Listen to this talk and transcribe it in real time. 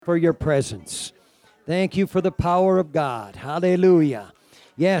for your presence. Thank you for the power of God. Hallelujah.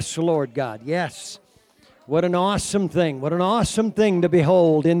 Yes, Lord God. Yes. What an awesome thing. What an awesome thing to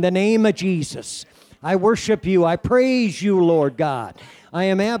behold in the name of Jesus. I worship you. I praise you, Lord God. I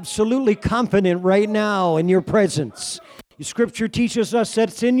am absolutely confident right now in your presence. The Scripture teaches us that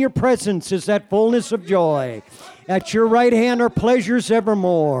it's in your presence is that fullness of joy. At your right hand are pleasures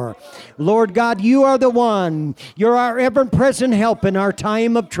evermore. Lord God, you are the one. You're our ever-present help in our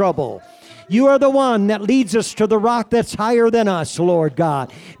time of trouble. You are the one that leads us to the rock that's higher than us, Lord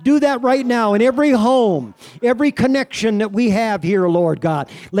God. Do that right now in every home, every connection that we have here, Lord God.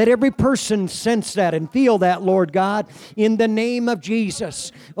 Let every person sense that and feel that, Lord God, in the name of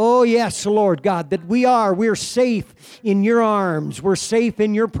Jesus. Oh, yes, Lord God, that we're safe in your arms. We're safe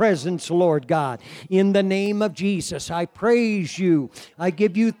in your presence, Lord God. In the name of Jesus, I praise you. I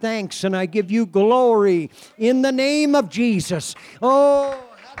give you thanks and I give you glory in the name of Jesus. Oh,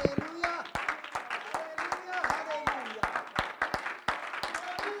 hallelujah.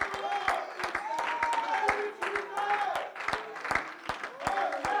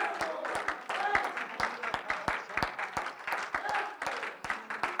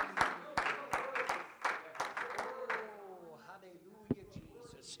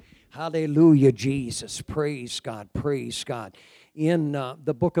 Hallelujah, Jesus. Praise God. Praise God. In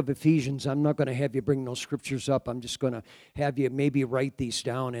the book of Ephesians, I'm not going to have you bring those scriptures up. I'm just going to have you maybe write these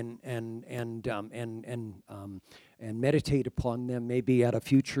down and meditate upon them maybe at a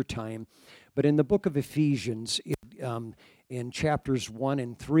future time. But in the book of Ephesians, in chapters 1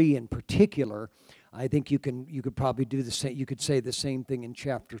 and 3 in particular, I think you could probably do the same. You could say the same thing in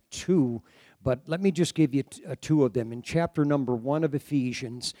chapter 2, but let me just give you two of them. In chapter number 1 of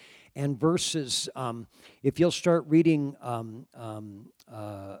Ephesians, and verses, if you'll start reading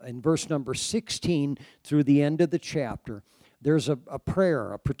in verse number 16 through the end of the chapter, there's a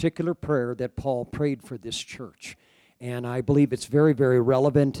prayer, a particular prayer that Paul prayed for this church. And I believe it's very, very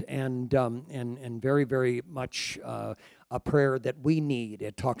relevant and very, very much a prayer that we need.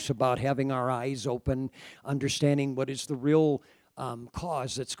 It talks about having our eyes open, understanding what is the real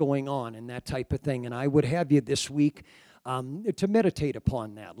cause that's going on and that type of thing. And I would have you this week to meditate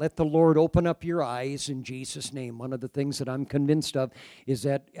upon that. Let the Lord open up your eyes in Jesus' name. One of the things that I'm convinced of is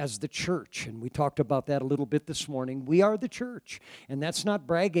that as the church, and we talked about that a little bit this morning, we are the church. And that's not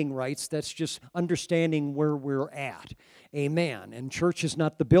bragging rights, that's just understanding where we're at. Amen. And church is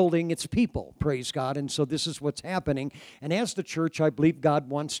not the building, it's people, praise God. And so this is what's happening. And as the church, I believe God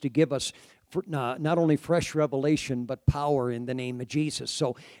wants to give us not only fresh revelation, but power in the name of Jesus.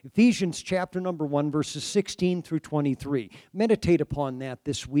 So Ephesians chapter number 1, verses 16 through 23. Meditate upon that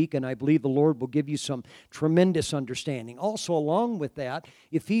this week, and I believe the Lord will give you some tremendous understanding. Also, along with that,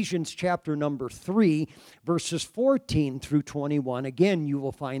 Ephesians chapter number 3, verses 14 through 21. Again, you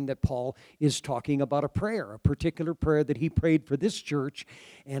will find that Paul is talking about a prayer, a particular prayer that he prayed for this church,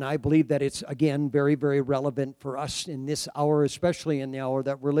 and I believe that it's, again, very, very relevant for us in this hour, especially in the hour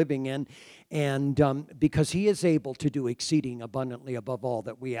that we're living in. And because he is able to do exceeding abundantly above all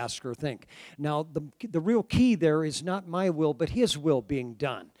that we ask or think. Now, the real key there is not my will, but his will being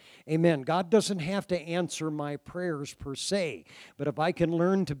done. Amen. God doesn't have to answer my prayers per se, but if I can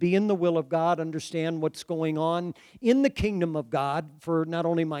learn to be in the will of God, understand what's going on in the kingdom of God for not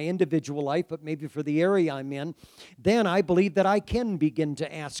only my individual life, but maybe for the area I'm in, then I believe that I can begin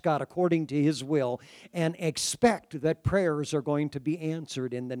to ask God according to his will and expect that prayers are going to be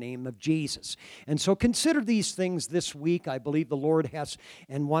answered in the name of Jesus. And so consider these things this week. I believe the Lord has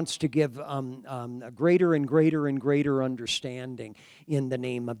and wants to give a greater and greater and greater understanding in the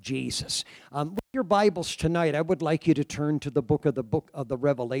name of Jesus. With your Bibles tonight, I would like you to turn to the book of the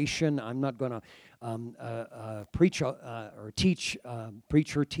Revelation. I'm not going to preach or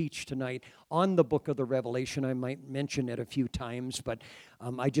teach tonight on the book of the Revelation. I might mention it a few times, but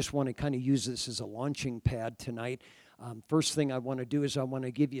I just want to kind of use this as a launching pad tonight. First thing I want to do is I want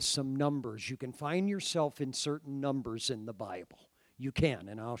to give you some numbers. You can find yourself in certain numbers in the Bible. You can,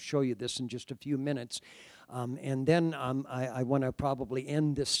 and I'll show you this in just a few minutes. And then I want to probably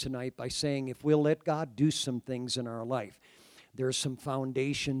end this tonight by saying if we'll let God do some things in our life, there's some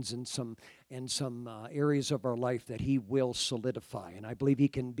foundations and some areas of our life that he will solidify. And I believe he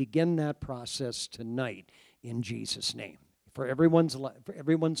can begin that process tonight in Jesus' name. For everyone's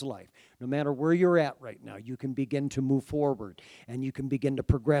life, no matter where you're at right now, you can begin to move forward and you can begin to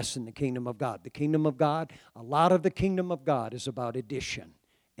progress in the kingdom of God. The kingdom of God, a lot of the kingdom of God is about addition,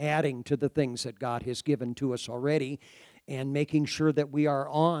 adding to the things that God has given to us already and making sure that we are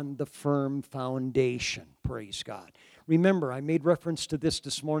on the firm foundation. Praise God. Remember, I made reference to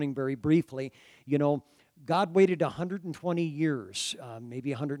this morning very briefly. You know, God waited 120 years,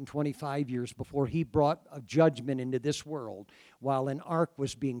 maybe 125 years before he brought a judgment into this world while an ark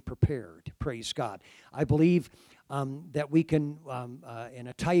was being prepared. Praise God. I believe that we can, in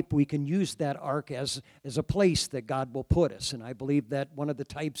a type, we can use that ark as a place that God will put us. And I believe that one of the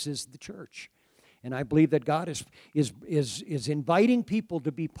types is the church. And I believe that God is inviting people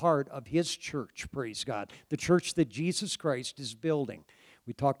to be part of his church, praise God, the church that Jesus Christ is building.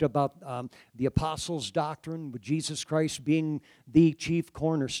 We talked about the apostles' doctrine, with Jesus Christ being the chief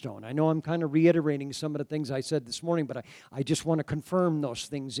cornerstone. I know I'm kind of reiterating some of the things I said this morning, but I just want to confirm those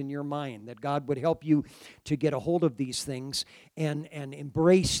things in your mind, that God would help you to get a hold of these things and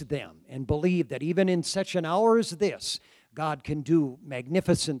embrace them and believe that even in such an hour as this, God can do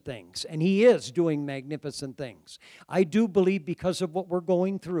magnificent things, and he is doing magnificent things. I do believe, because of what we're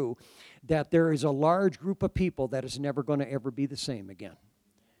going through, that there is a large group of people that is never going to ever be the same again.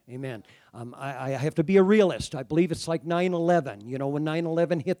 Amen. I have to be a realist. I believe it's like 9/11. You know, when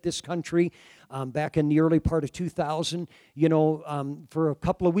 9/11 hit this country back in the early part of 2000, you know, for a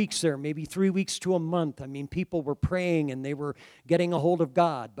couple of weeks there, maybe 3 weeks to a month, I mean, people were praying and they were getting a hold of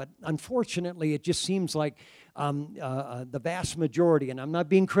God. But unfortunately, it just seems like the vast majority, and I'm not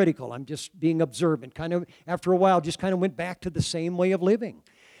being critical, I'm just being observant, kind of after a while just kind of went back to the same way of living.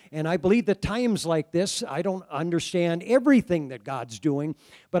 And I believe that times like this, I don't understand everything that God's doing,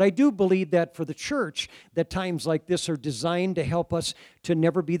 but I do believe that for the church, that times like this are designed to help us to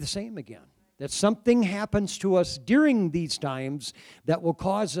never be the same again. That something happens to us during these times that will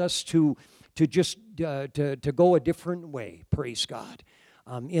cause us to go a different way. Praise God.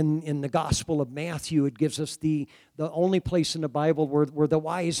 In the Gospel of Matthew, it gives us the only place in the Bible where the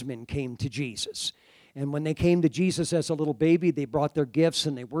wise men came to Jesus. And when they came to Jesus as a little baby, they brought their gifts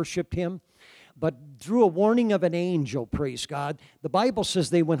and they worshiped him. But through a warning of an angel, praise God, the Bible says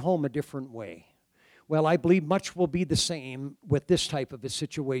they went home a different way. Well, I believe much will be the same with this type of a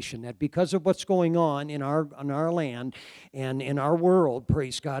situation, that because of what's going on in our land and in our world,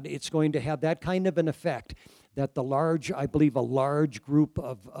 praise God, it's going to have that kind of an effect, that I believe a large group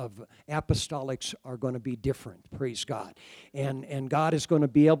of apostolics are going to be different, praise God. And God is going to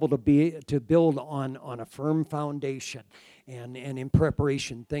be able to build on a firm foundation. And in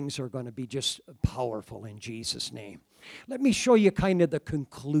preparation, things are going to be just powerful in Jesus' name. Let me show you kind of the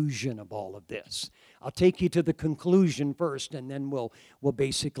conclusion of all of this. I'll take you to the conclusion first, and then we'll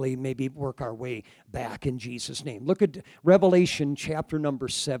basically maybe work our way back in Jesus' name. Look at Revelation chapter number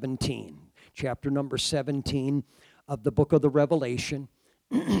 17. Chapter number 17 of the book of the Revelation.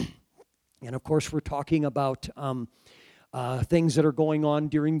 And of course, we're talking about things that are going on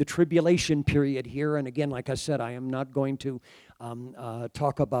during the tribulation period here. And again, like I said, I am not going to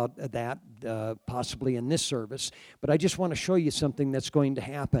talk about that possibly in this service, but I just want to show you something that's going to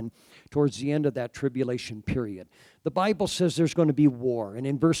happen towards the end of that tribulation period. The Bible says there's going to be war, and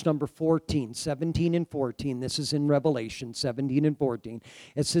in verse number 14, 17 and 14, this is in Revelation 17 and 14,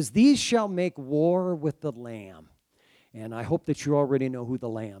 it says, "These shall make war with the Lamb." And I hope that you already know who the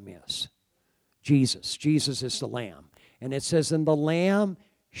Lamb is. Jesus. Jesus is the Lamb. And it says, "And the Lamb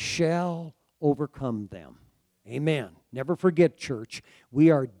shall overcome them." Amen. Never forget, church,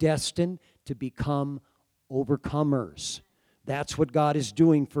 we are destined to become overcomers. That's what God is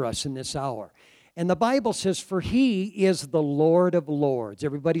doing for us in this hour. And the Bible says, "For he is the Lord of lords."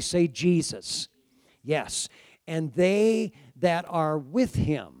 Everybody say Jesus. Yes. "And they that are with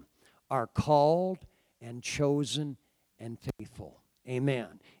him are called and chosen and faithful."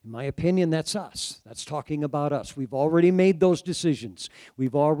 Amen. In my opinion, that's us. That's talking about us. We've already made those decisions.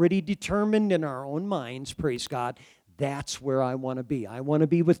 We've already determined in our own minds, praise God, that's where I want to be. I want to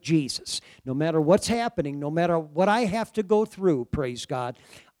be with Jesus. No matter what's happening, no matter what I have to go through, praise God,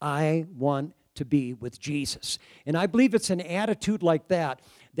 I want to be with Jesus. And I believe it's an attitude like that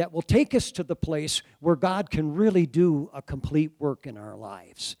that will take us to the place where God can really do a complete work in our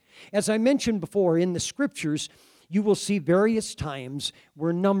lives. As I mentioned before, in the Scriptures, you will see various times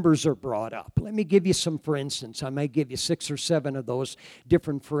where numbers are brought up. Let me give you some for instance. I might give you 6 or 7 of those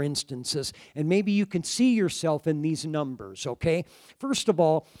different for instances, and maybe you can see yourself in these numbers, okay? First of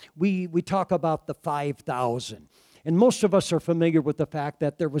all, we talk about the 5,000. And most of us are familiar with the fact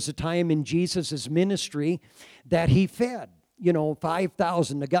that there was a time in Jesus' ministry that he fed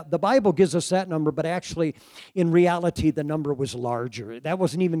 5,000. The Bible gives us that number, but actually, in reality, the number was larger. That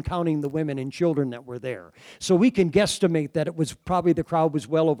wasn't even counting the women and children that were there. So we can guesstimate that it was probably the crowd was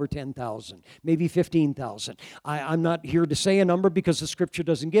well over 10,000, maybe 15,000. I'm not here to say a number because the Scripture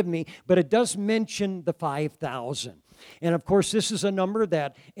doesn't give me, but it does mention the 5,000. And of course, this is a number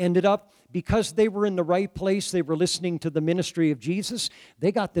that ended up, because they were in the right place, they were listening to the ministry of Jesus,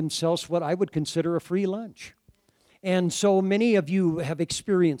 they got themselves what I would consider a free lunch. And so many of you have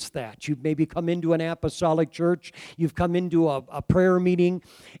experienced that. You've maybe come into an apostolic church, you've come into a prayer meeting,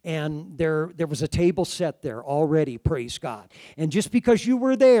 and there was a table set there already, praise God. And just because you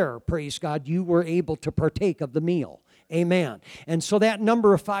were there, praise God, you were able to partake of the meal. Amen. And so that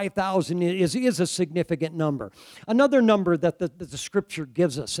number of 5,000 is a significant number. Another number that the Scripture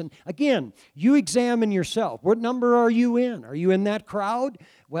gives us, and again, you examine yourself. What number are you in? Are you in that crowd?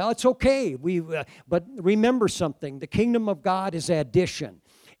 Well, it's okay. But remember something. The kingdom of God is addition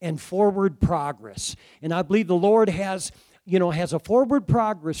and forward progress. And I believe the Lord has a forward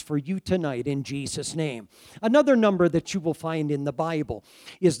progress for you tonight in Jesus' name. Another number that you will find in the Bible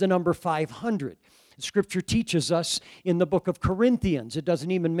is the number 500. Scripture teaches us in the book of Corinthians, it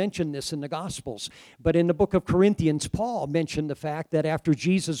doesn't even mention this in the Gospels, but in the book of Corinthians, Paul mentioned the fact that after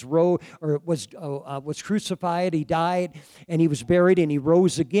Jesus was crucified, he died, and he was buried, and he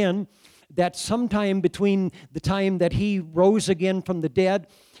rose again, that sometime between the time that he rose again from the dead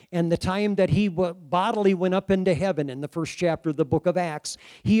and the time that he bodily went up into heaven in the first chapter of the book of Acts,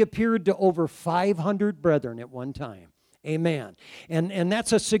 he appeared to over 500 brethren at one time. Amen. And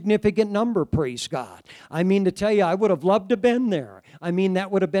that's a significant number, praise God. I mean, to tell you, I would have loved to have been there. I mean, that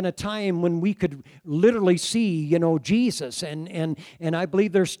would have been a time when we could literally see, Jesus. And I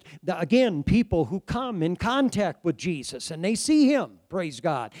believe there's, again, people who come in contact with Jesus and they see him, praise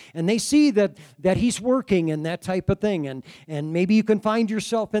God. And they see that he's working and that type of thing. And maybe you can find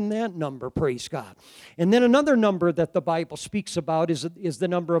yourself in that number, praise God. And then another number that the Bible speaks about is the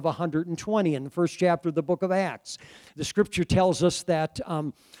number of 120 in the first chapter of the book of Acts. The Scripture tells us that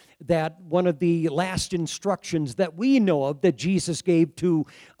one of the last instructions that we know of that Jesus gave to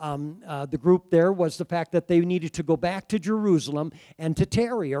the group there was the fact that they needed to go back to Jerusalem and to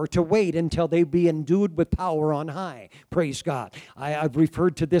tarry or to wait until they be endued with power on high. Praise God. I've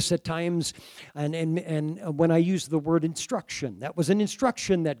referred to this at times, and when I use the word instruction, that was an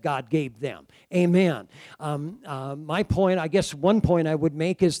instruction that God gave them. Amen. My point, I guess one point I would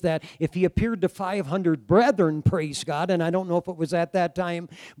make is that if he appeared to 500 brethren, praise God, and I don't know if it was at that time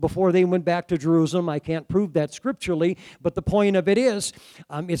before they went back to Jerusalem. I can't prove that scripturally, but the point of it is,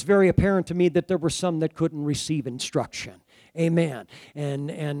 it's very apparent to me that there were some that couldn't receive instruction. Amen.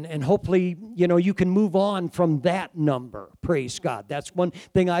 And hopefully, you can move on from that number. Praise God. That's one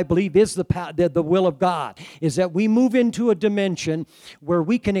thing I believe is the will of God, is that we move into a dimension where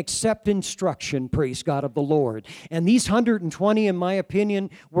we can accept instruction, praise God, of the Lord. And these 120, in my opinion,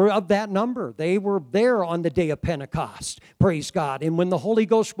 were of that number. They were there on the day of Pentecost, praise God. And when the Holy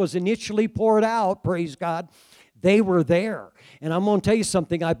Ghost was initially poured out, praise God, they were there. And I'm going to tell you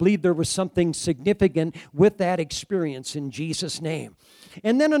something. I believe there was something significant with that experience in Jesus' name.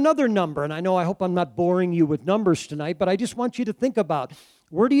 And then another number, and I hope I'm not boring you with numbers tonight, but I just want you to think about,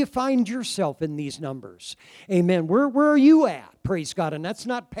 where do you find yourself in these numbers? Amen. Where are you at? Praise God. And that's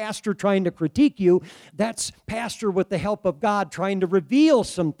not pastor trying to critique you. That's pastor with the help of God trying to reveal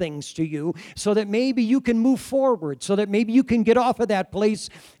some things to you so that maybe you can move forward, so that maybe you can get off of that place,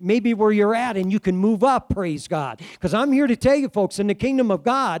 maybe where you're at, and you can move up, praise God. Because I'm here to tell you, folks, in the kingdom of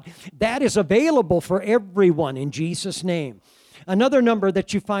God, that is available for everyone in Jesus' name. Another number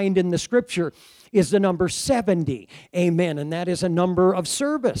that you find in the Scripture is the number 70. Amen. And that is a number of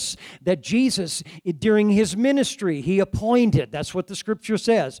service that Jesus, during his ministry, he appointed. That's what the Scripture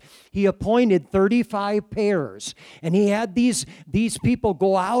says. He appointed 35 pairs. And he had these people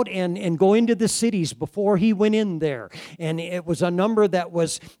go out and go into the cities before he went in there. And it was a number that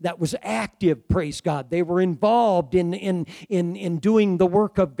was active, praise God. They were involved in doing the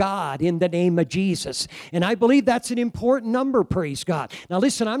work of God in the name of Jesus. And I believe that's an important number, praise God. Now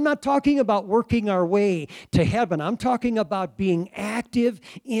listen, I'm not talking about working our way to heaven. I'm talking about being active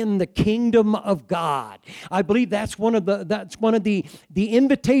in the kingdom of God. I believe that's one of the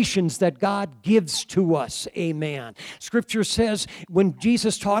invitations that God gives to us. Amen. Scripture says when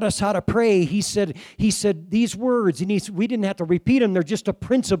Jesus taught us how to pray, he said these words, and we didn't have to repeat them. They're just a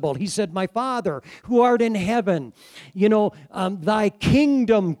principle. He said, "My Father who art in heaven, thy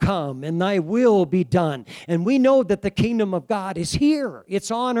kingdom come and thy will be done." And we know that the kingdom of God is here. It's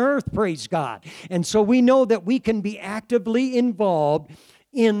on earth, praise God. And so we know that we can be actively involved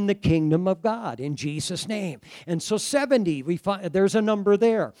in the kingdom of God, in Jesus' name. And so 70, there's a number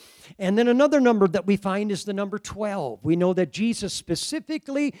there. And then another number that we find is the number 12. We know that Jesus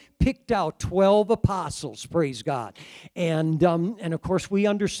specifically picked out 12 apostles, praise God. And of course, we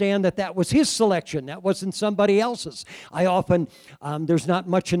understand that that was his selection. That wasn't somebody else's. There's not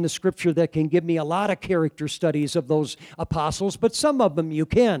much in the scripture that can give me a lot of character studies of those apostles, but some of them you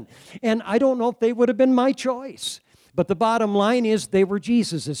can. And I don't know if they would have been my choice. But the bottom line is they were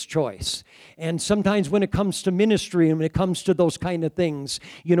Jesus' choice. And sometimes when it comes to ministry and when it comes to those kind of things,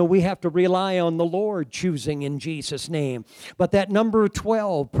 we have to rely on the Lord choosing in Jesus' name. But that number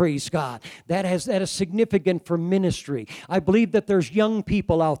 12, praise God, that is significant for ministry. I believe that there's young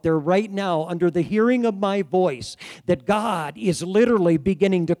people out there right now under the hearing of my voice that God is literally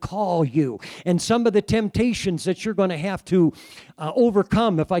beginning to call you. And some of the temptations that you're going to have to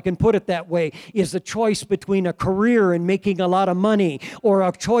overcome, if I can put it that way, is the choice between a career and making a lot of money, or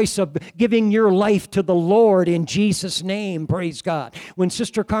a choice of giving your life to the Lord in Jesus' name, praise God. When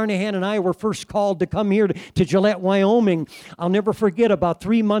Sister Carnahan and I were first called to come here to Gillette, Wyoming, I'll never forget, about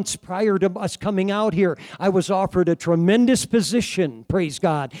 3 months prior to us coming out here, I was offered a tremendous position, praise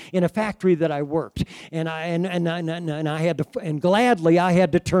God, in a factory that I worked, and gladly I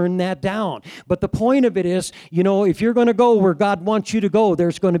had to turn that down. But the point of it is, if you're going to go where God wants you to go,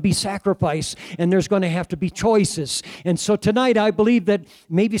 there's going to be sacrifice, and there's going to have to be choices. And so tonight, I believe that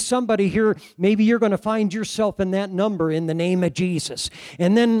maybe somebody here, maybe you're going to find yourself in that number in the name of Jesus.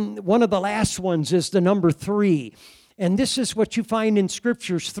 And then one of the last ones is the number 3. And this is what you find in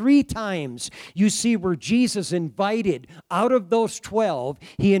scriptures. 3 times you see where Jesus invited, out of those 12,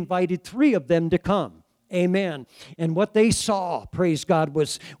 he invited 3 of them to come. Amen. And what they saw, praise God,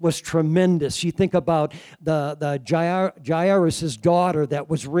 was tremendous. You think about the Jairus' daughter that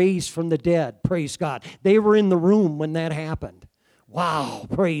was raised from the dead, praise God. They were in the room when that happened. Wow,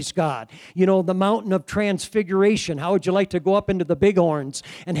 praise God. The mountain of transfiguration. How would you like to go up into the bighorns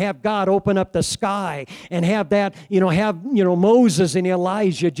and have God open up the sky and have that, Moses and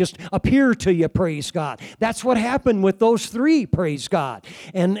Elijah just appear to you, praise God. That's what happened with those 3, praise God.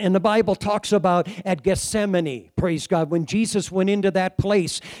 And the Bible talks about at Gethsemane, praise God, when Jesus went into that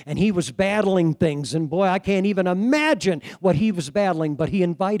place and he was battling things. And boy, I can't even imagine what he was battling, but he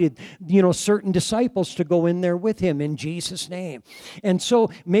invited, certain disciples to go in there with him in Jesus' name. And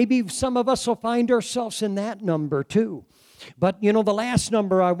so maybe some of us will find ourselves in that number too. But, the last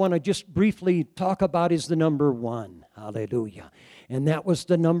number I want to just briefly talk about is the number 1. Hallelujah. And that was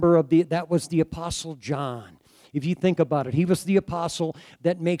the Apostle John. If you think about it, he was the apostle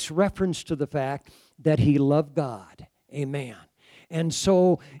that makes reference to the fact that he loved God. Amen. And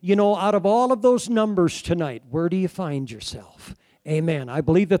so, out of all of those numbers tonight, where do you find yourself? Amen. I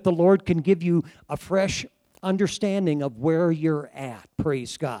believe that the Lord can give you a fresh understanding of where you're at,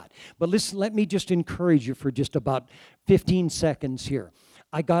 praise God. But listen, let me just encourage you for just about 15 seconds here.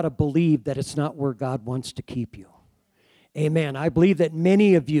 I got to believe that it's not where God wants to keep you. Amen. I believe that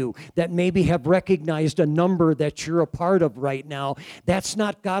many of you that maybe have recognized a number that you're a part of right now, that's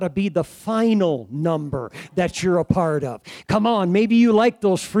not got to be the final number that you're a part of. Come on, maybe you like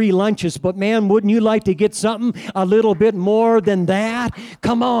those free lunches, but man, wouldn't you like to get something a little bit more than that?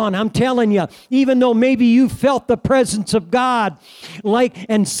 Come on, I'm telling you, even though maybe you felt the presence of God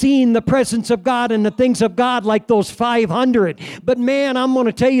and seen the presence of God and the things of God like those 500, but man, I'm going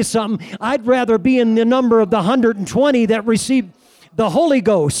to tell you something, I'd rather be in the number of the 120 that received the Holy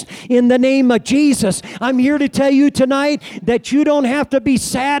Ghost in the name of Jesus. I'm here to tell you tonight that you don't have to be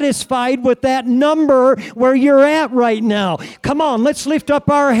satisfied with that number where you're at right now. Come on, let's lift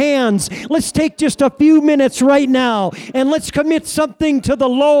up our hands. Let's take just a few minutes right now and let's commit something to the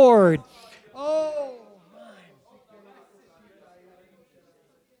Lord. Oh,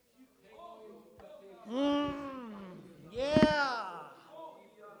 my. Yeah.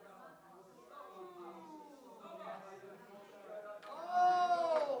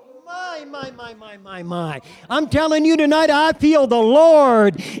 My. I'm telling you tonight, I feel the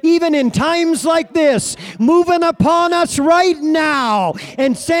Lord, even in times like this, moving upon us right now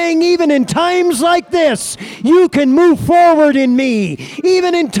and saying, even in times like this, you can move forward in me.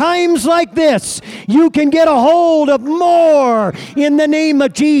 Even in times like this, you can get a hold of more in the name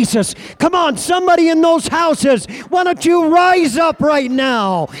of Jesus. Come on, somebody in those houses, why don't you rise up right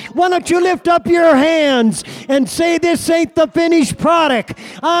now? Why don't you lift up your hands and say, this ain't the finished product.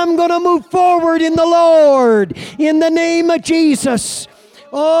 I'm going to move forward in the Lord, in the name of Jesus.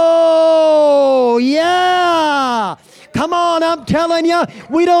 Oh, yeah. Come on, I'm telling you,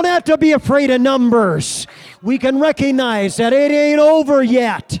 we don't have to be afraid of numbers. We can recognize that it ain't over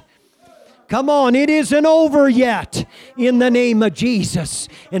yet. Come on, it isn't over yet in the name of Jesus.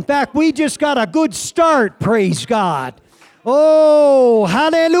 In fact, we just got a good start, praise God. Oh,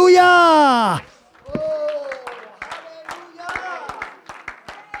 hallelujah.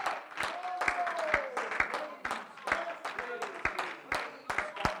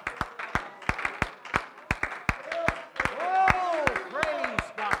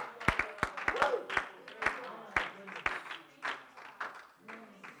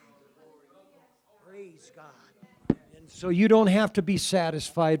 Praise God. And so you don't have to be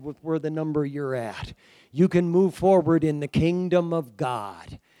satisfied with where the number you're at. You can move forward in the kingdom of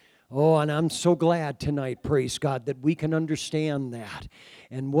God. Oh, and I'm so glad tonight, praise God, that we can understand that.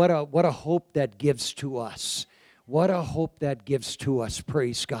 And what a hope that gives to us. What a hope that gives to us,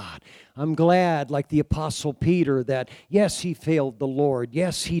 praise God. I'm glad, like the Apostle Peter, that yes, he failed the Lord.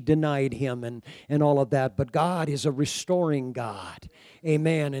 Yes, he denied him and all of that. But God is a restoring God.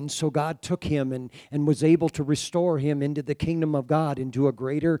 Amen. And so God took him and was able to restore him into the kingdom of God, into a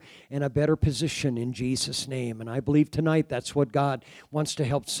greater and a better position in Jesus' name. And I believe tonight that's what God wants to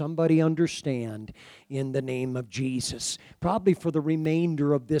help somebody understand in the name of Jesus. Probably for the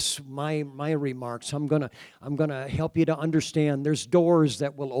remainder of this, my remarks, I'm gonna help you to understand there's doors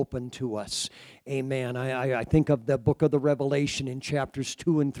that will open to us. Amen. I think of the book of the Revelation in chapters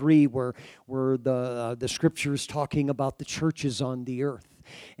 2 and 3 where the scripture is talking about the churches on the earth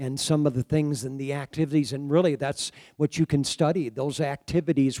and some of the things and the activities, and really that's what you can study. Those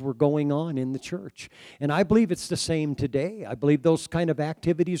activities were going on in the church. And I believe it's the same today. I believe those kind of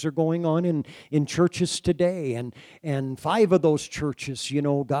activities are going on in churches today. And 5 of those churches, you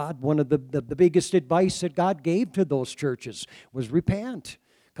know, God, one of the biggest advice that God gave to those churches was repent.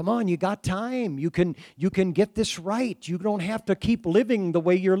 Come on, you got time. You can get this right. You don't have to keep living the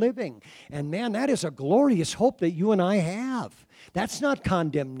way you're living. And man, that is a glorious hope that you and I have. That's not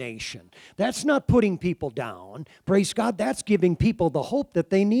condemnation. That's not putting people down. Praise God, that's giving people the hope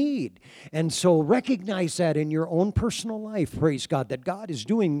that they need. And so recognize that in your own personal life, praise God, that God is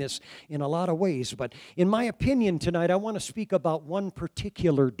doing this in a lot of ways. But in my opinion tonight, I want to speak about one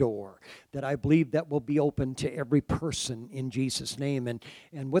particular door that I believe that will be open to every person in Jesus' name. And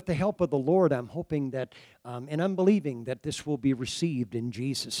with the help of the Lord, I'm hoping that, and I'm believing that this will be received in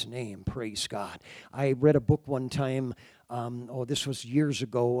Jesus' name, praise God. I read a book one time, this was years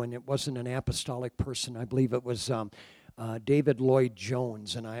ago, and it wasn't an apostolic person. I believe it was David Lloyd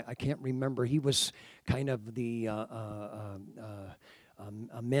Jones, and I can't remember. He was kind of the a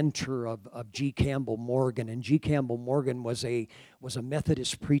mentor of G. Campbell Morgan, and G. Campbell Morgan was a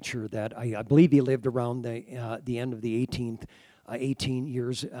Methodist preacher that I believe he lived around the end of the 18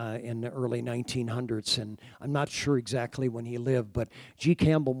 years in the early 1900s, and I'm not sure exactly when he lived, but G.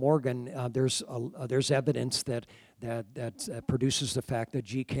 Campbell Morgan, there's evidence that produces the fact that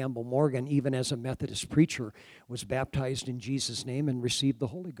G. Campbell Morgan, even as a Methodist preacher, was baptized in Jesus' name and received the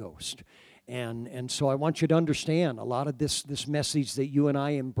Holy Ghost. And so I want you to understand a lot of this message that you and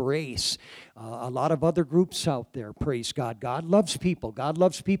I embrace. A lot of other groups out there, praise God. God loves people. God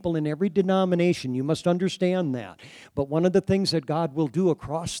loves people in every denomination. You must understand that. But one of the things that God will do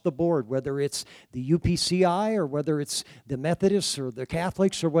across the board, whether it's the UPCI or whether it's the Methodists or the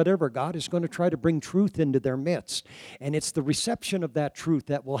Catholics or whatever, God is going to try to bring truth into their midst. And it's the reception of that truth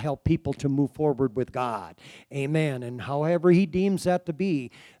that will help people to move forward with God. Amen. And however He deems that to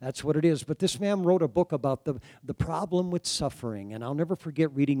be, that's what it is. But this man wrote a book about the problem with suffering, and I'll never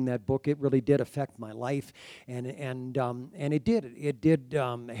forget reading that book. It really did affect my life, and it did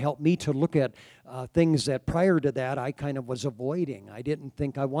help me to look at things that prior to that I kind of was avoiding. I didn't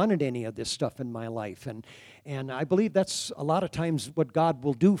think I wanted any of this stuff in my life, and I believe that's a lot of times what God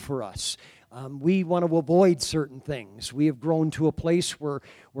will do for us. We want to avoid certain things. We have grown to a place where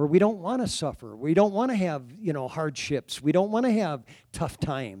we don't want to suffer. We don't want to have, hardships. We don't want to have tough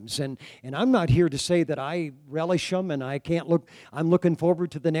times. And I'm not here to say that I relish them and I'm looking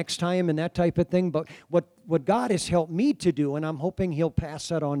forward to the next time and that type of thing. But what God has helped me to do, and I'm hoping He'll pass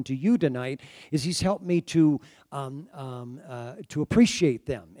that on to you tonight, is He's helped me to appreciate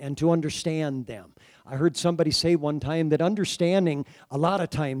them and to understand them. I heard somebody say one time that understanding a lot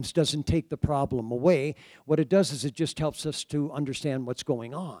of times doesn't take the problem away. What it does is it just helps us to understand what's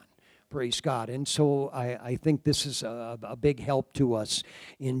going on. Praise God. And so I think this is a big help to us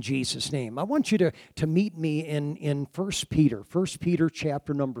in Jesus' name. I want you to meet me in 1 Peter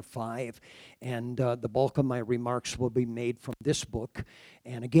chapter number 5, and the bulk of my remarks will be made from this book.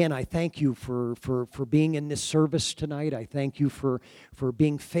 And again, I thank you for being in this service tonight. I thank you for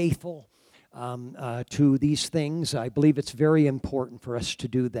being faithful to these things. I believe it's very important for us to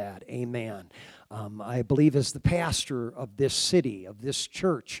do that. Amen. I believe as the pastor of this city, of this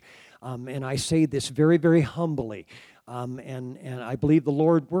church, And I say this very, very humbly. And I believe the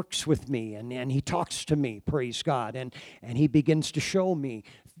Lord works with me, and He talks to me, praise God, and He begins to show me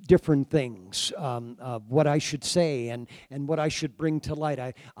different things of what I should say and what I should bring to light.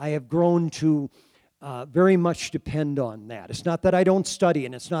 I have grown to very much depend on that. It's not that I don't study,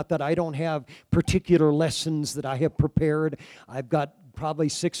 and it's not that I don't have particular lessons that I have prepared. I've got probably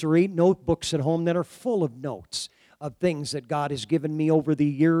 6 or 8 notebooks at home that are full of notes of things that God has given me over the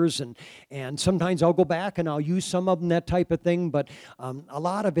years, and sometimes I'll go back and I'll use some of them, that type of thing, but a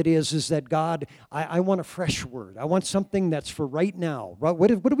lot of it is that God, I want a fresh word. I want something that's for right now.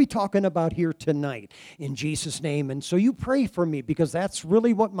 What are we talking about here tonight in Jesus' name? And so you pray for me, because that's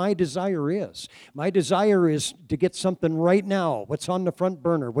really what my desire is. My desire is to get something right now, what's on the front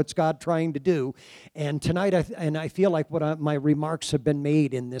burner, what's God trying to do. And tonight, I feel like my remarks have been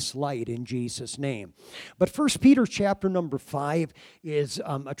made in this light in Jesus' name. But 1 Peter chapter number 5 is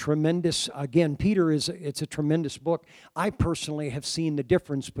a tremendous, again, it's a tremendous book. I personally have seen the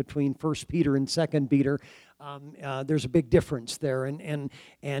difference between 1 Peter and 2 Peter. There's a big difference there, and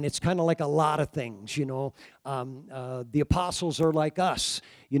it's kind of like a lot of things, you know. The apostles are like us,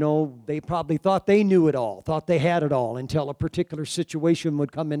 you know. They probably thought they knew it all, thought they had it all, until a particular situation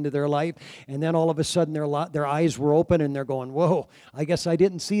would come into their life, and then all of a sudden their eyes were open, and they're going, "Whoa, I guess I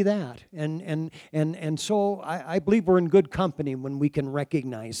didn't see that." And so I believe we're in good company when we can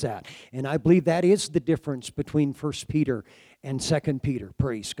recognize that, and I believe that is the difference between 1 Peter and 2 Peter.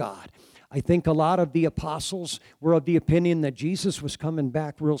 Praise God. I think a lot of the apostles were of the opinion that Jesus was coming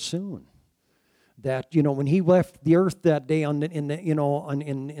back real soon. That, you know, when He left the earth that day in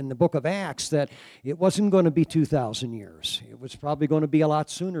the book of Acts, that it wasn't going to be 2,000 years. It was probably going to be a lot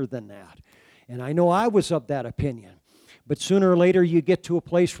sooner than that. And I know I was of that opinion. But sooner or later you get to a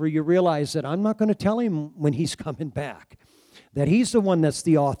place where you realize that I'm not going to tell Him when He's coming back. That He's the one that's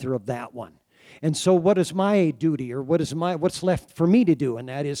the author of that one. And so what is my duty, or what's left for me to do? And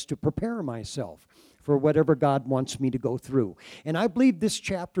that is to prepare myself for whatever God wants me to go through. And I believe this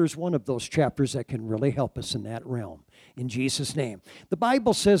chapter is one of those chapters that can really help us in that realm, in Jesus' name. The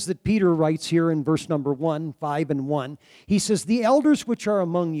Bible says that Peter writes here in verse number 5 and 1, he says, "The elders which are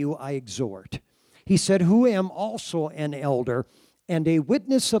among you I exhort." He said, "Who am also an elder and a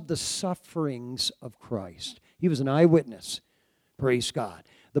witness of the sufferings of Christ." He was an eyewitness. Praise God.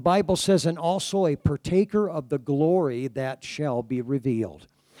 The Bible says, "And also a partaker of the glory that shall be revealed."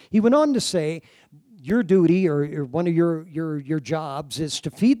 He went on to say, your duty, or one of your jobs, is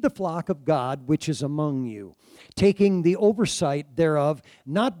to feed the flock of God which is among you, taking the oversight thereof,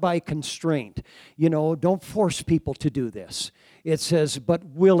 not by constraint. You know, don't force people to do this. It says, but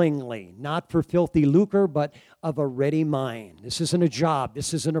willingly, not for filthy lucre, but of a ready mind. This isn't a job.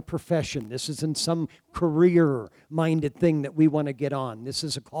 This isn't a profession. This isn't some career-minded thing that we want to get on. This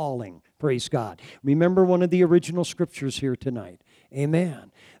is a calling. Praise God. Remember one of the original scriptures here tonight.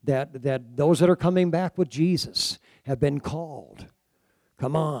 Amen. That those that are coming back with Jesus have been called.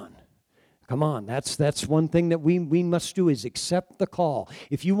 Come on. Come on, that's one thing that we must do, is accept the call.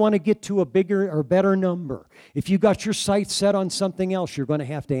 If you want to get to a bigger or better number, if you got your sights set on something else, you're going to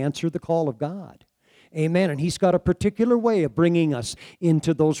have to answer the call of God. Amen. And He's got a particular way of bringing us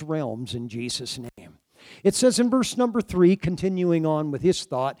into those realms in Jesus' name. It says in verse number 3, continuing on with his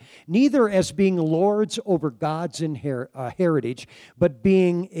thought, "Neither as being lords over God's heritage, but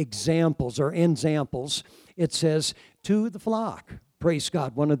being examples," or ensamples, it says, "to the flock." Praise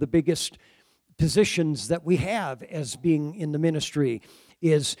God. One of the biggest positions that we have as being in the ministry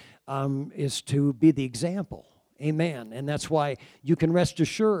is to be the example. Amen. And that's why you can rest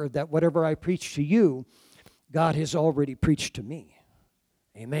assured that whatever I preach to you, God has already preached to me.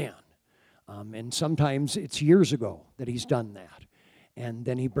 Amen. And sometimes it's years ago that He's done that. And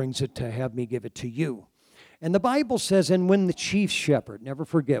then He brings it to have me give it to you. And the Bible says, "And when the chief shepherd," never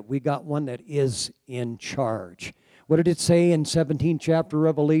forget, we got one that is in charge. What did it say in 17th chapter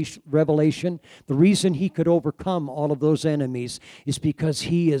Revelation? The reason He could overcome all of those enemies is because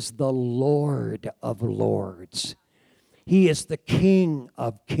He is the Lord of lords. He is the King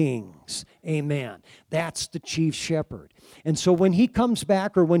of kings. Amen. That's the chief shepherd. And so when He comes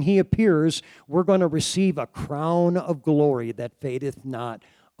back, or when He appears, we're going to receive a crown of glory that fadeth not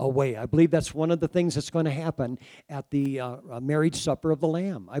away. I believe that's one of the things that's going to happen at the marriage supper of the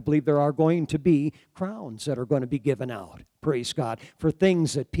Lamb. I believe there are going to be crowns that are going to be given out, praise God, for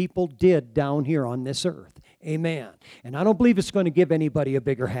things that people did down here on this earth. Amen. And I don't believe it's going to give anybody a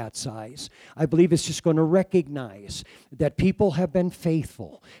bigger hat size. I believe it's just going to recognize that people have been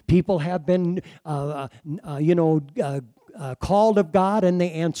faithful. People have been, called of God, and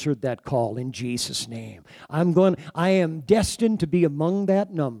they answered that call in Jesus' name. I am destined to be among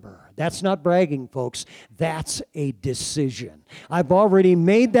that number That's not bragging, folks. That's a decision. I've already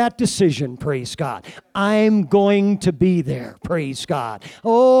made that decision, praise God. I'm going to be there, praise God.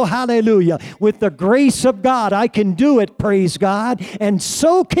 Oh, hallelujah. With the grace of God, I can do it, praise God. And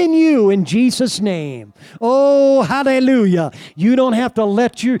so can you in Jesus' name. Oh, hallelujah. You don't have to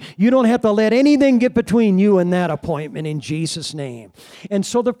let anything get between you and that appointment in Jesus' name. And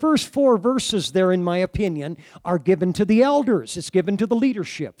so the first 4 verses there, in my opinion, are given to the elders. It's given to the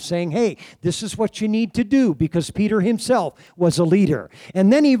leadership, saying, hey, this is what you need to do, because Peter himself was a leader.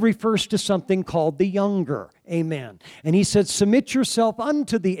 And then he refers to something called the younger. Amen. And he said, submit yourself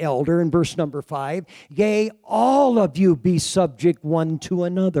unto the elder in verse number 5. Yea, all of you be subject one to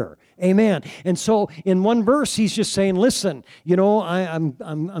another. Amen. And so in one verse, he's just saying, listen,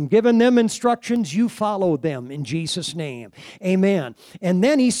 I'm giving them instructions. You follow them in Jesus' name. Amen. And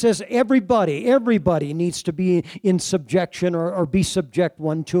then he says, everybody needs to be in subjection or be subject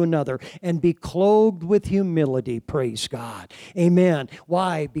one to another and be clothed with humility. Praise God. Amen.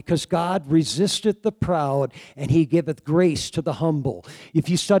 Why? Because God resisteth the proud and he giveth grace to the humble. If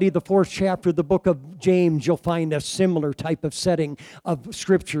you study the 4th chapter of the book of James, you'll find a similar type of setting of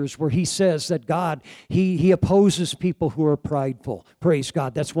scriptures where he says that God, he opposes people who are prideful. Praise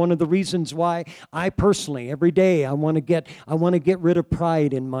God. That's one of the reasons why I personally, every day, I want to get rid of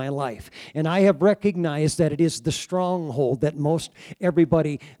pride in my life. And I have recognized that it is the stronghold that most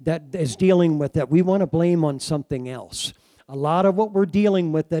everybody that is dealing with, that we want to blame on something else. A lot of what we're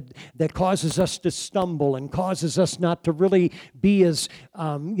dealing with that causes us to stumble and causes us not to really be as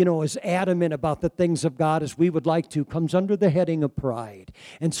adamant about the things of God as we would like to comes under the heading of pride.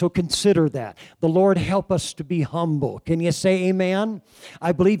 And so consider that. The Lord help us to be humble. Can you say amen?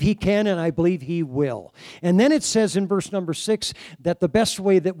 I believe he can, and I believe he will. And then it says in verse number 6 that the best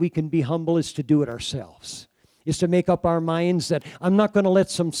way that we can be humble is to do it ourselves. Is to make up our minds that I'm not going to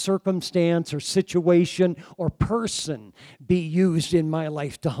let some circumstance or situation or person be used in my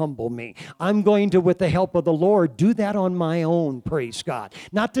life to humble me. I'm going to, with the help of the Lord, do that on my own, praise God.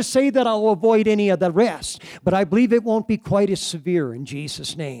 Not to say that I'll avoid any of the rest, but I believe it won't be quite as severe in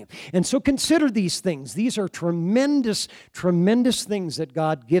Jesus' name. And so consider these things. These are tremendous, tremendous things that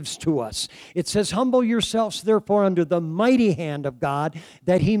God gives to us. It says, humble yourselves therefore under the mighty hand of God,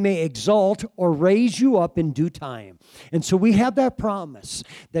 that he may exalt or raise you up in due time. And so we have that promise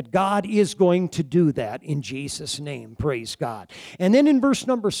that God is going to do that in Jesus' name. Praise God. And then in verse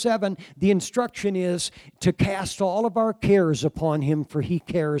number 7, the instruction is to cast all of our cares upon him, for he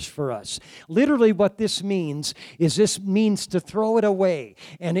cares for us. Literally what this means to throw it away.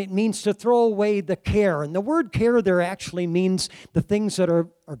 And it means to throw away the care. And the word care there actually means the things that are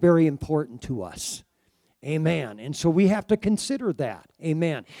very important to us. Amen. And so we have to consider that.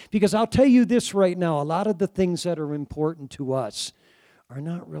 Amen. Because I'll tell you this right now, a lot of the things that are important to us are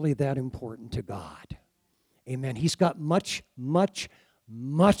not really that important to God. Amen. He's got much, much,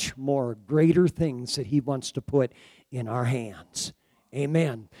 much more greater things that he wants to put in our hands.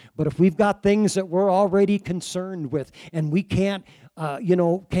 Amen. But if we've got things that we're already concerned with and we can't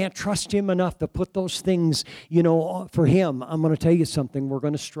trust him enough to put those things, for him, I'm going to tell you something, we're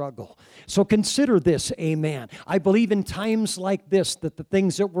going to struggle. So consider this, amen. I believe in times like this that the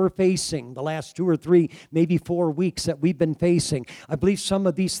things that we're facing, the last 2 or 3, maybe 4 weeks that we've been facing, I believe some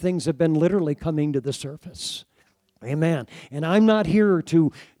of these things have been literally coming to the surface. Amen. And I'm not here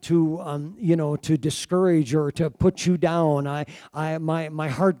to discourage or to put you down. My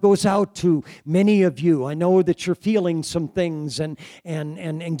heart goes out to many of you. I know that you're feeling some things and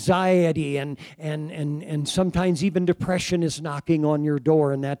anxiety and sometimes even depression is knocking on your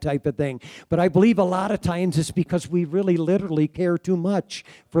door and that type of thing. But I believe a lot of times it's because we really literally care too much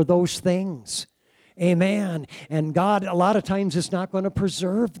for those things. Amen. And God, a lot of times, is not going to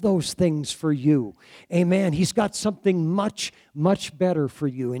preserve those things for you. Amen. He's got something much, much better for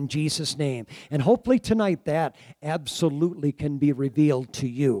you in Jesus' name. And hopefully tonight that absolutely can be revealed to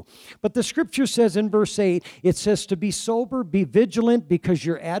you. But the scripture says in verse 8, it says to be sober, be vigilant, because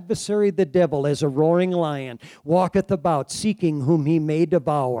your adversary the devil, as a roaring lion, walketh about, seeking whom he may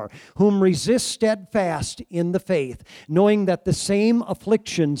devour, whom resist steadfast in the faith, knowing that the same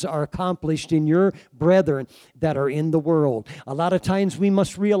afflictions are accomplished in your brethren that are in the world. A lot of times we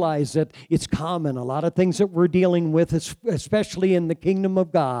must realize that it's common. A lot of things that we're dealing with, especially in the kingdom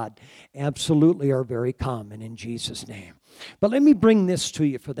of God, absolutely are very common in Jesus' name. But let me bring this to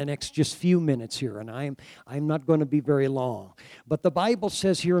you for the next just few minutes here, and I'm not going to be very long. But the Bible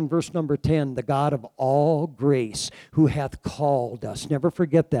says here in verse number 10, the God of all grace, who hath called us. Never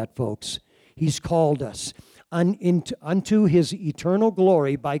forget that, folks. He's called us unto his eternal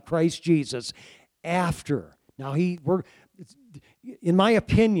glory by Christ Jesus. After. Now, in my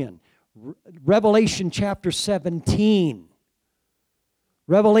opinion, Revelation chapter 17.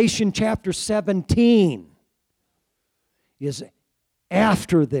 Revelation chapter 17 is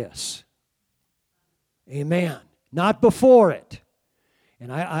after this. Amen. Not before it.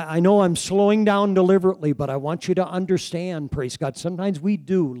 And I know I'm slowing down deliberately, but I want you to understand, praise God, sometimes we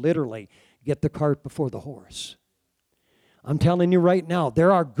do literally get the cart before the horse. I'm telling you right now,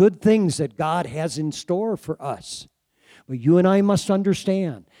 there are good things that God has in store for us. But you and I must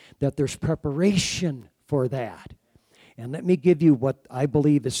understand that there's preparation for that. And let me give you what I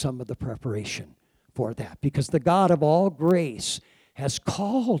believe is some of the preparation for that. Because the God of all grace has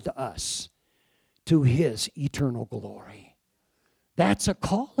called us to His eternal glory. That's a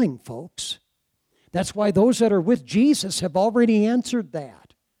calling, folks. That's why those that are with Jesus have already answered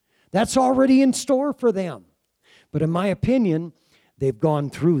that. That's already in store for them. But in my opinion, they've gone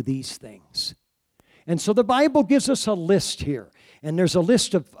through these things. And so the Bible gives us a list here. And there's a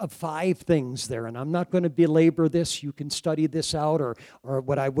list of 5 things there. And I'm not going to belabor this. You can study this out. Or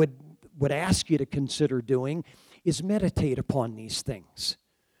what I would ask you to consider doing is meditate upon these things.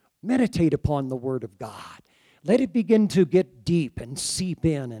 Meditate upon the Word of God. Let it begin to get deep and seep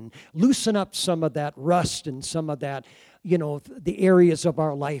in and loosen up some of that rust and some of that, the areas of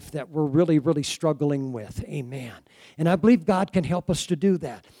our life that we're really, really struggling with. Amen. And I believe God can help us to do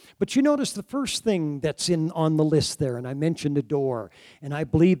that. But you notice the first thing that's on the list there, and I mentioned a door, and I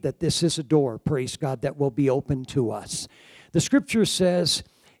believe that this is a door, praise God, that will be open to us. The Scripture says,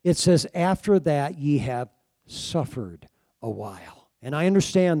 after that ye have suffered a while. And I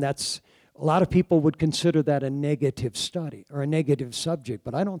understand that's, a lot of people would consider that a negative study or a negative subject,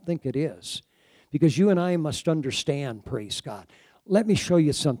 but I don't think it is. Because you and I must understand, praise God. Let me show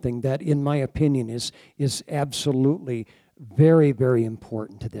you something that, in my opinion, is absolutely very, very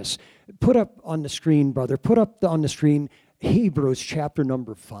important to this. Put up on the screen, brother, on the screen Hebrews chapter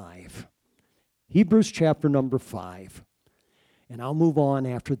number 5. Hebrews chapter number 5. And I'll move on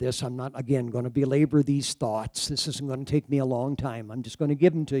after this. I'm not, again, going to belabor these thoughts. This isn't going to take me a long time. I'm just going to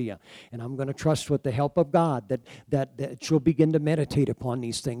give them to you. And I'm going to trust with the help of God that you'll begin to meditate upon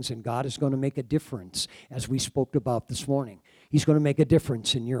these things. And God is going to make a difference, as we spoke about this morning. He's going to make a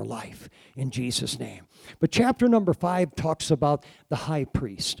difference in your life, in Jesus' name. But chapter number 5 talks about the high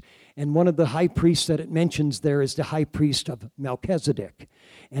priest. And one of the high priests that it mentions there is the high priest of Melchizedek.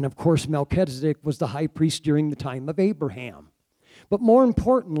 And of course, Melchizedek was the high priest during the time of Abraham. But more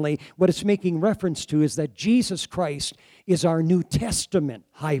importantly, what it's making reference to is that Jesus Christ is our New Testament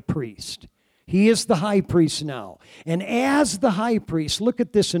high priest. He is the high priest now. And as the high priest, look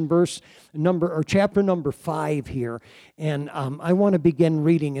at this in chapter number 5 here. And I want to begin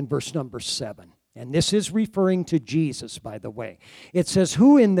reading in verse number 7. And this is referring to Jesus, by the way. It says,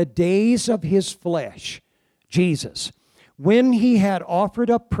 who in the days of his flesh, Jesus, when he had offered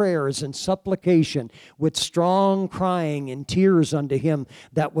up prayers and supplication with strong crying and tears unto him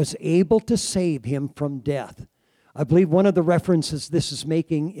that was able to save him from death. I believe one of the references this is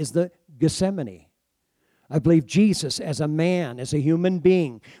making is the Gethsemane. I believe Jesus as a man, as a human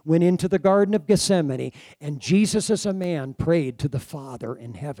being, went into the Garden of Gethsemane, and Jesus as a man prayed to the Father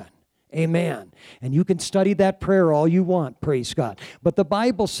in heaven. Amen. And you can study that prayer all you want, praise God. But the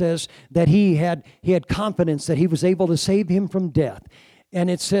Bible says that he had confidence that he was able to save him from death. And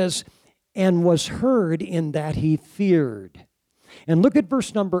it says, and was heard in that he feared. And look at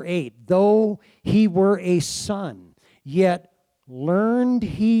verse number 8. Though he were a son, yet learned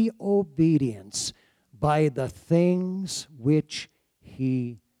he obedience by the things which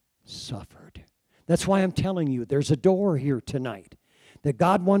he suffered. That's why I'm telling you, there's a door here tonight. That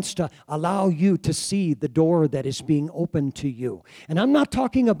God wants to allow you to see the door that is being opened to you. And I'm not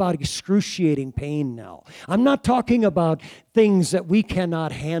talking about excruciating pain now. I'm not talking about things that we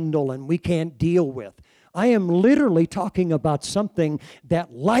cannot handle and we can't deal with. I am literally talking about something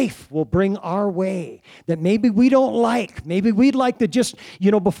that life will bring our way that maybe we don't like. Maybe we'd like to just,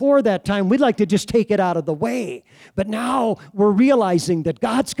 before that time, we'd like to just take it out of the way. But now we're realizing that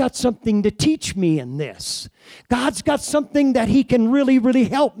God's got something to teach me in this. God's got something that He can really, really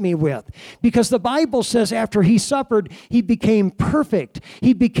help me with. Because the Bible says after He suffered, He became perfect.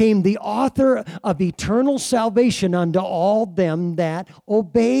 He became the author of eternal salvation unto all them that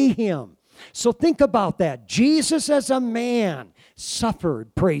obey Him. So think about that. Jesus as a man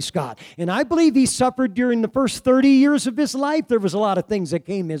suffered, praise God. And I believe He suffered during the first 30 years of His life. There was a lot of things that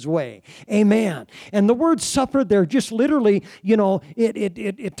came His way. Amen. And the word suffered there just literally,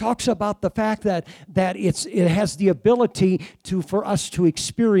 it talks about the fact that it has the ability for us to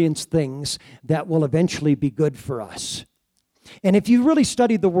experience things that will eventually be good for us. And if you really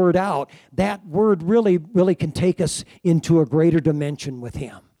study the word out, that word really, really can take us into a greater dimension with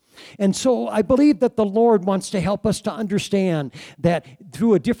Him. And so I believe that the Lord wants to help us to understand that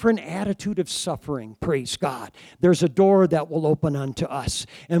through a different attitude of suffering, praise God, there's a door that will open unto us.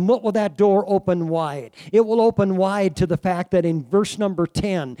 And what will that door open wide? It will open wide to the fact that in verse number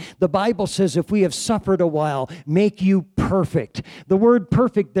 10, the Bible says, if we have suffered a while, make you perfect. The word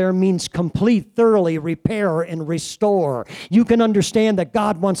perfect there means complete, thoroughly, repair, and restore. You can understand that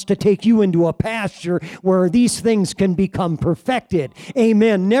God wants to take you into a pasture where these things can become perfected.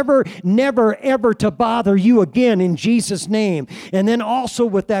 Amen. Never, ever to bother you again in Jesus' name. And then also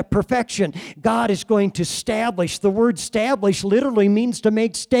with that perfection, God is going to establish. The word establish literally means to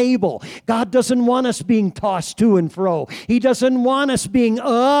make stable. God doesn't want us being tossed to and fro. He doesn't want us being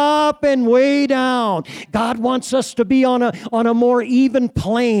up and way down. God wants us to be on a more even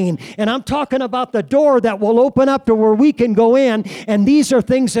plane. And I'm talking about the door that will open up to where we can go in. And these are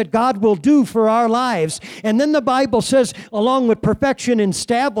things that God will do for our lives. And then the Bible says, along with perfection and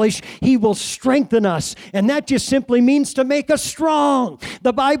establish, He will strengthen us. And that just simply means to make us strong.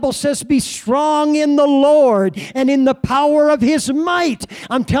 The Bible says, be strong in the Lord and in the power of His might.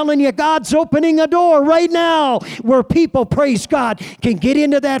 I'm telling you, God's opening a door right now where people, praise God, can get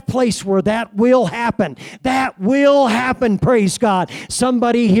into that place where that will happen. That will happen, praise God.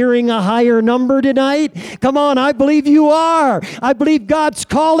 Somebody hearing a higher number tonight? Come on, I believe you are. I believe God's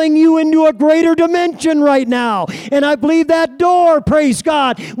calling you into a greater dimension right now. And I believe that door, praise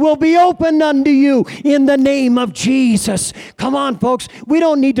God, will be opened unto you in the name of Jesus. Come on, folks. We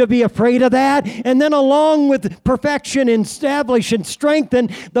don't need to be afraid of that. And then along with perfection, establish and strengthen,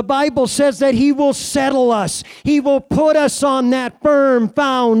 the Bible says that He will settle us. He will put us on that firm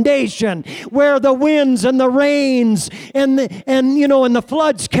foundation where the winds and the rains and the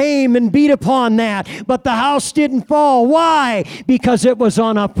floods came and beat upon that. But the house didn't fall. Why? Because it was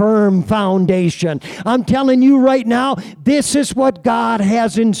on a firm foundation. I'm telling you right now, this is what God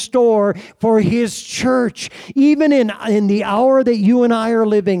has in store for His church, even in the hour that you and I are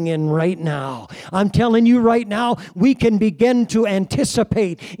living in right now. I'm telling you right now, we can begin to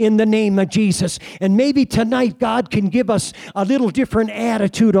anticipate in the name of Jesus. And maybe tonight God can give us a little different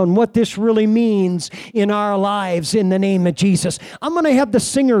attitude on what this really means in our lives in the name of Jesus. I'm going to have the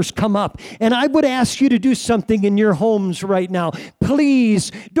singers come up, and I would ask you to do something in your homes right now.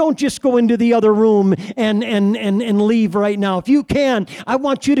 Please don't just go into the other room and leave right now. If you can, I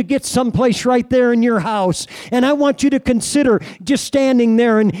want you to get someplace right there in your house, and I want you to consider just standing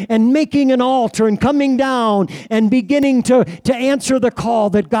there and making an altar and coming down and beginning to answer the call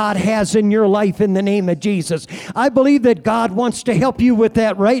that God has in your life in the name of Jesus. I believe that God wants to help you with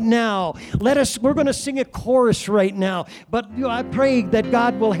that right now. We're going to sing a chorus right now, but I pray that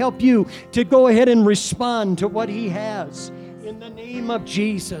God will help you to go ahead and respond to what He has in the name of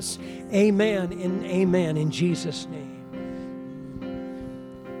Jesus. Amen and amen in Jesus' name.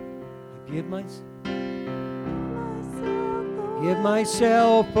 Give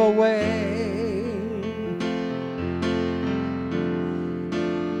myself away.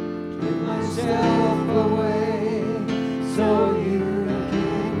 Give myself away so you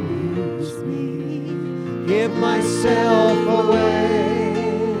can use me. Give myself away.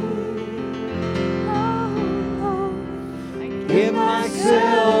 Give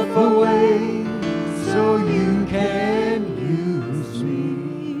myself away so you can use me.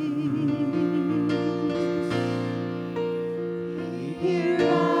 Here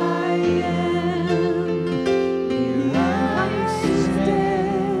I am, here I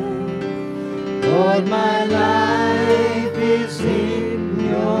stand. Lord, my life is in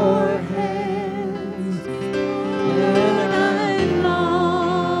your hands, and I'm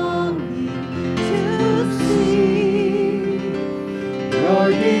longing to see your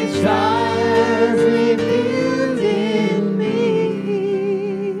desires revealed in me.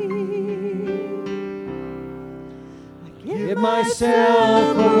 I give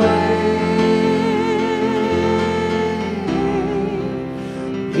myself away.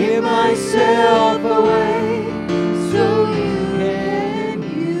 Give myself away so you can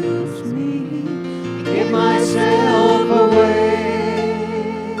use me. Give myself away.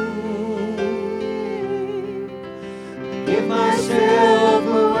 Give myself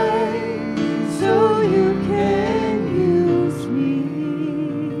away so you can use me.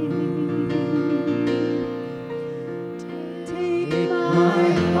 Take my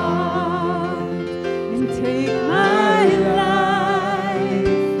heart and take my life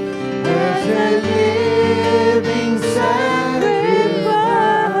as a living sacrifice.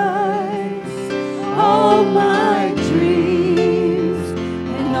 All my dreams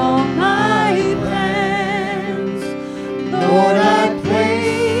and all my plans, Lord, I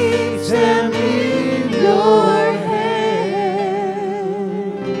place them in your hands.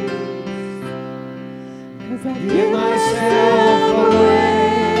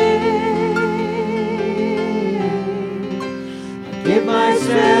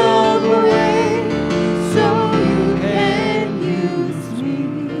 myself away so you can use me.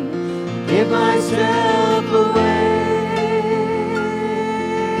 Give myself away.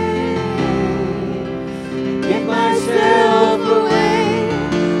 Give myself away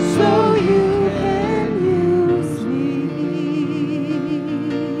so you can use me.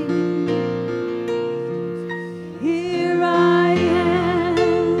 Here I am,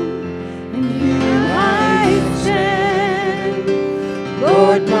 and here I stand.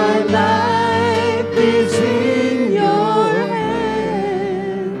 Lord, my life is in your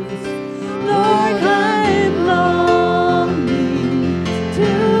hands. Lord, I'm longing to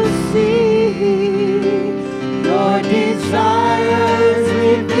see your desires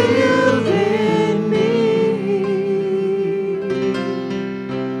revealed in me.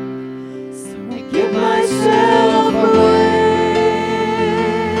 So I give myself away.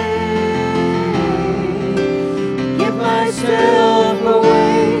 Give myself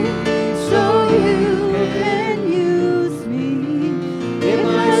away so you can use me. Give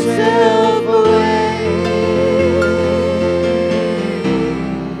myself away.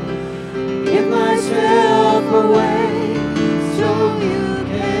 Give myself away so you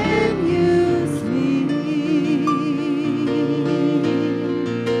can use me.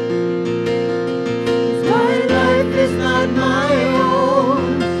 'Cause my life is not my own,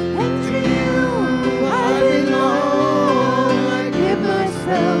 and to you I belong.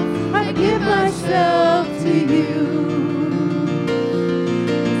 I give myself to you.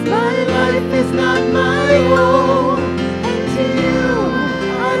 'Cause my life is not my own, and to you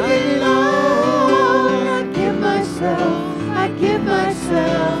I belong. I give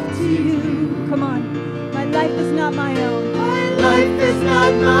myself to you. Come on. My life is not my own. My life is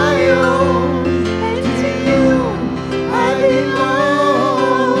not my own, and to you I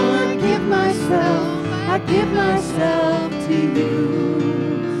belong. I give myself to you.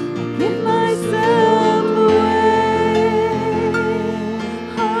 I give myself away.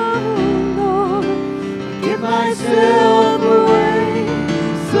 Oh Lord, I give myself away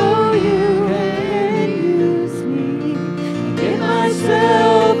so you can use me. I give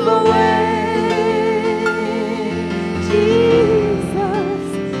myself away, Jesus.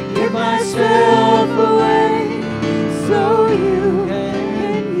 Give myself away so you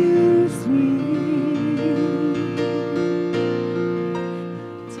can use me.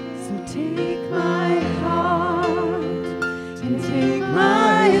 So take my heart and take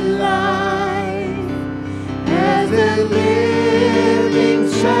my life as a living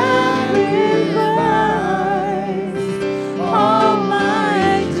sacrifice. All my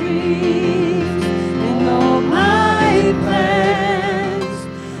dreams and all my plans,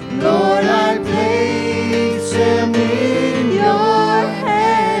 Lord, I place them in your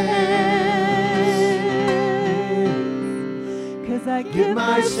hands. 'Cause I give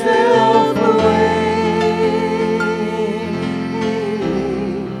myself away.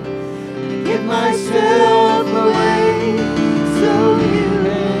 Give myself away so you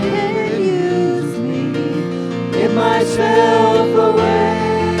can use me. Give myself away.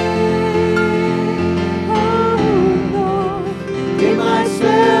 Oh Lord, give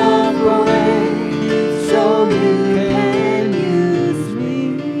myself away so you can use me.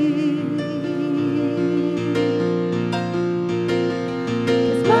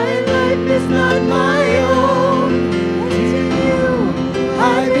 'Cause my life is not my own, and to you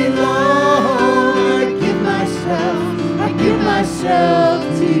I belong. I give myself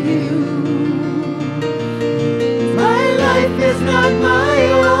to you. My life is not my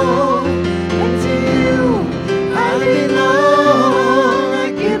own, and to you I belong.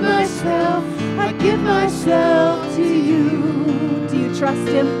 I give myself to you. Do you trust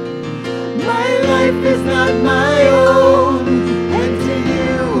him? My life is not my own, and to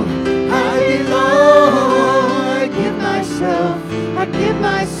you I belong. I give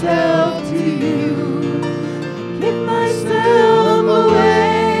myself to you. Give myself away.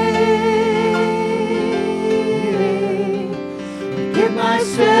 Give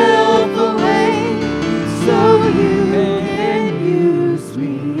myself away so you can use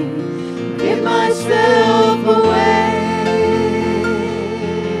me. Give myself away.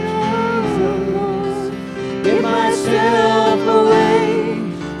 Oh Lord, give myself away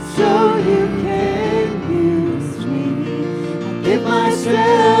so you can use me. Give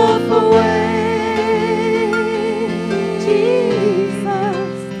myself away.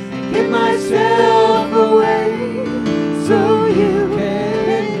 Jesus, give myself away so you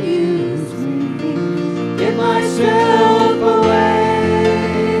can use me. Give myself away.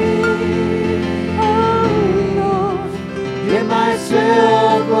 Oh Lord, give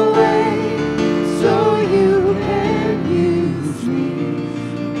myself away so you can use me.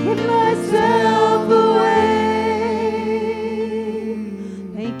 give myself away.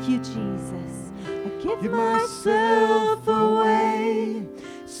 Thank you, Jesus. I give myself away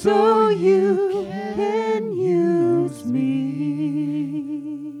so you can use me.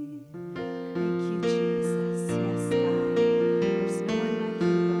 Thank you, Jesus. Yes, God. There's no one like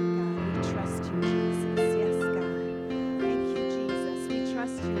you, Lord God. We trust you, Jesus. Yes, God. Thank you, Jesus. We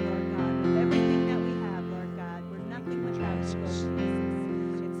trust you, Lord God, with everything that we have, Lord God. We're nothing without you, Lord Jesus.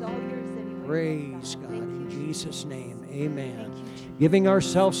 It's all yours anyway. Praise Lord God. Thank In you, Jesus' name, amen. Thank you, Jesus. Giving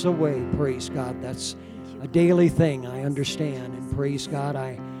ourselves away, praise God. That's Thank you, a daily thing, I understand. And praise God,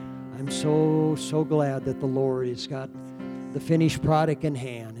 I'm so glad that the Lord has got the finished product in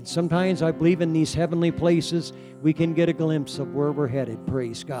hand. And sometimes I believe in these heavenly places, we can get a glimpse of where we're headed,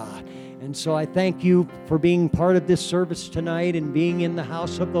 praise God. And so I thank you for being part of this service tonight and being in the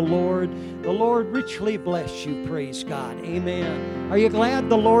house of the Lord. The Lord richly bless you, praise God. Amen. Are you glad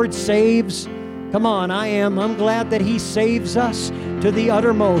the Lord saves? Come on, I am. I'm glad that He saves us to the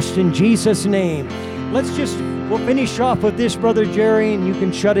uttermost in Jesus' name. We'll finish off with this, Brother Jerry, and you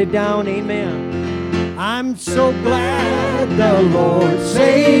can shut it down. Amen. I'm so glad the Lord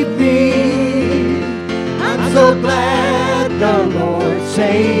saved me. I'm so glad the Lord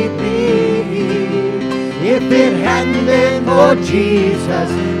saved me. If it hadn't been for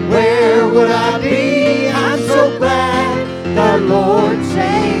Jesus, where would I be? I'm so glad the Lord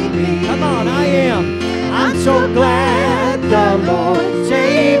saved me. Come on, I am. I'm so glad the Lord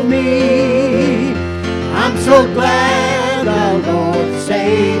saved me. I'm so glad the Lord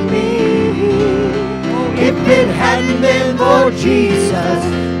saved me. If it hadn't been for Jesus,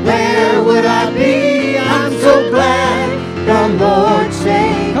 where would I be? I'm so glad the Lord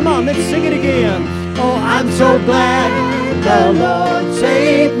saved. Come on, let's sing it again. Oh, I'm so glad the Lord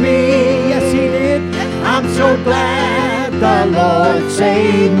saved me. Yes, He did. I'm so glad the Lord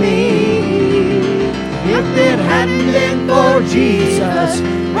saved me. If it hadn't been for Jesus,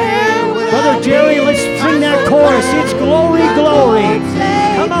 where would Brother Jerry, let's sing that chorus. It's glory, glory.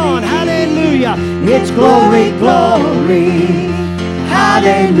 Come on, hallelujah. It's glory, glory.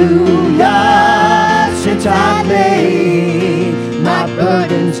 Hallelujah. Since I've laid my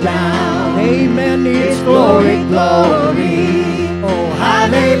burdens down. Amen. It's glory, glory. Oh,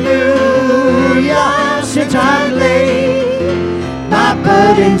 hallelujah. Since I've laid my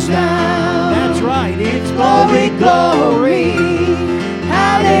burdens down. That's right. It's glory, glory.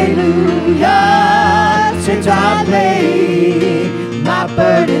 Hallelujah. Since I've laid my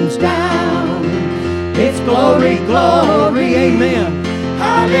burdens down. It's glory, glory. Amen.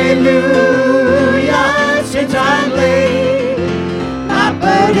 Hallelujah. Since I've laid my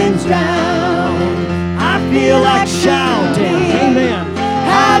burdens down. I feel like shouting. Amen.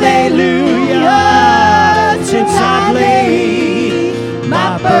 Hallelujah. Since I've laid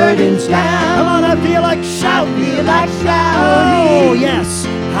my burdens down. Come on, I feel like shouting. Oh, yes.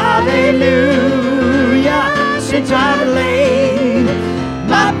 Hallelujah. Since I've laid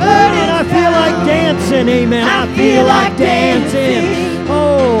my burden, I feel like dancing. Amen. I feel like dancing.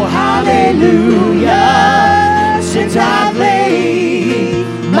 Oh, hallelujah. Since I've laid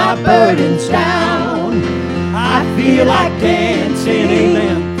my burdens down, I feel like dancing.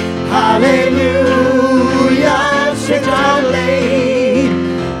 Amen. Hallelujah. Since I've laid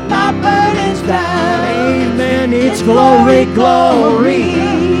my burdens down. Amen. It's glory, glory.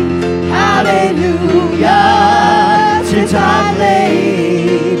 Hallelujah. Since I've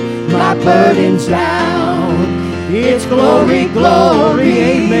laid my burdens down. It's glory, glory.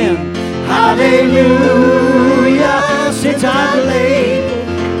 Amen. Hallelujah. Since I've laid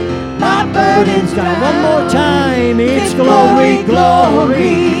my burdens down. One more time. It's glory,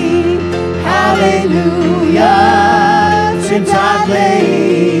 glory. Hallelujah. Since I've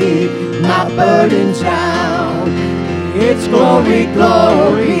laid my burdens down. It's glory,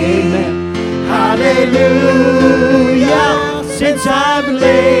 glory. Amen. Hallelujah. Since I've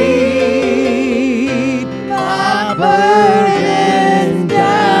laid my burden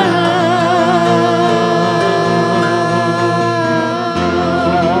down.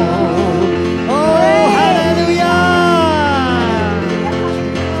 Oh, hallelujah.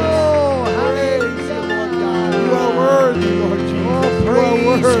 Oh, hallelujah. Lord God. You are worthy, Lord Jesus. Oh, You are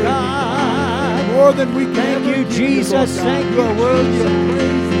praise worthy. God. More than we can Thank ever you, give Jesus. Lord God. Thank You you, are worthy of Jesus.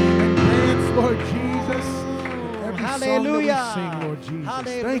 praise and dance, Lord Jesus. Every Hallelujah. song that we sing, Lord Jesus.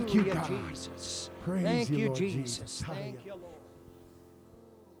 Hallelujah, Thank you, God. Jesus. Praise Thank you, you, Lord Jesus. Jesus. Thank Hallelujah. you, Lord.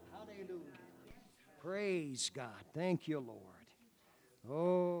 Hallelujah. Praise God. Thank you, Lord.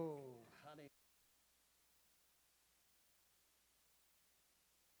 Oh.